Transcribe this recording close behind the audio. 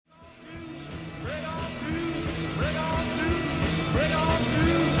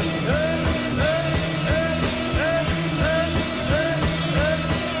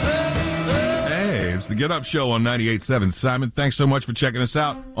Get Up Show on 98.7. Simon, thanks so much for checking us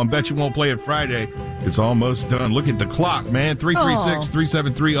out on Bet You Won't Play It Friday. It's almost done. Look at the clock, man.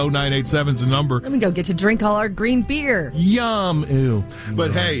 336-373-0987 is the number. Let me go get to drink all our green beer. Yum. Ew.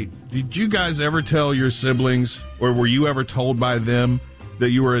 But hey, did you guys ever tell your siblings, or were you ever told by them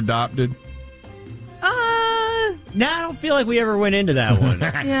that you were adopted? No, I don't feel like we ever went into that one.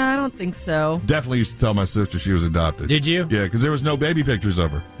 Yeah, I don't think so. Definitely used to tell my sister she was adopted. Did you? Yeah, because there was no baby pictures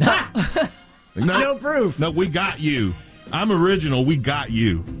of her. No proof. No, we got you. I'm original. We got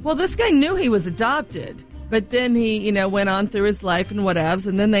you. Well, this guy knew he was adopted, but then he, went on through his life and whatevs,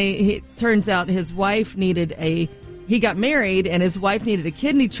 and then turns out his wife he got married, and his wife needed a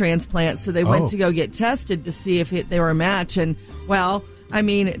kidney transplant, so they went to go get tested to see if they were a match, and, well, I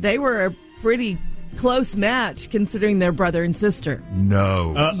mean, they were a pretty close match considering they're brother and sister.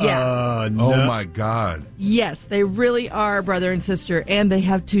 No. Yeah. No. Oh, my God. Yes, they really are brother and sister, and they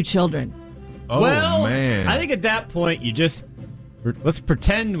have 2 children. Oh, Well, man. I think at that point let's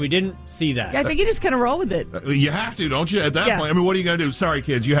pretend we didn't see that. Yeah, I think you just kind of roll with it. You have to, don't you? At that Yeah. point, I mean, what are you going to do? Sorry,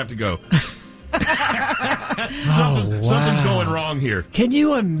 kids, you have to go. Something's going wrong here. Can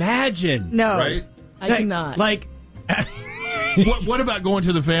you imagine? No, Right? I cannot. What about going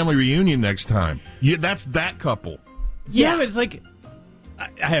to the family reunion next time? That's that couple. Yeah, but it's like, I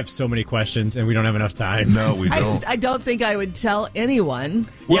have so many questions, and we don't have enough time. No, we don't. I don't think I would tell anyone.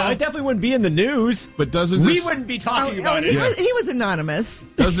 Yeah, I definitely wouldn't be in the news. But doesn't We this wouldn't be talking about he it. was anonymous.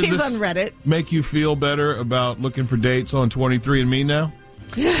 Doesn't He's this on Reddit. make you feel better about looking for dates on 23andMe now?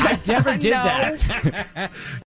 I never did No. that.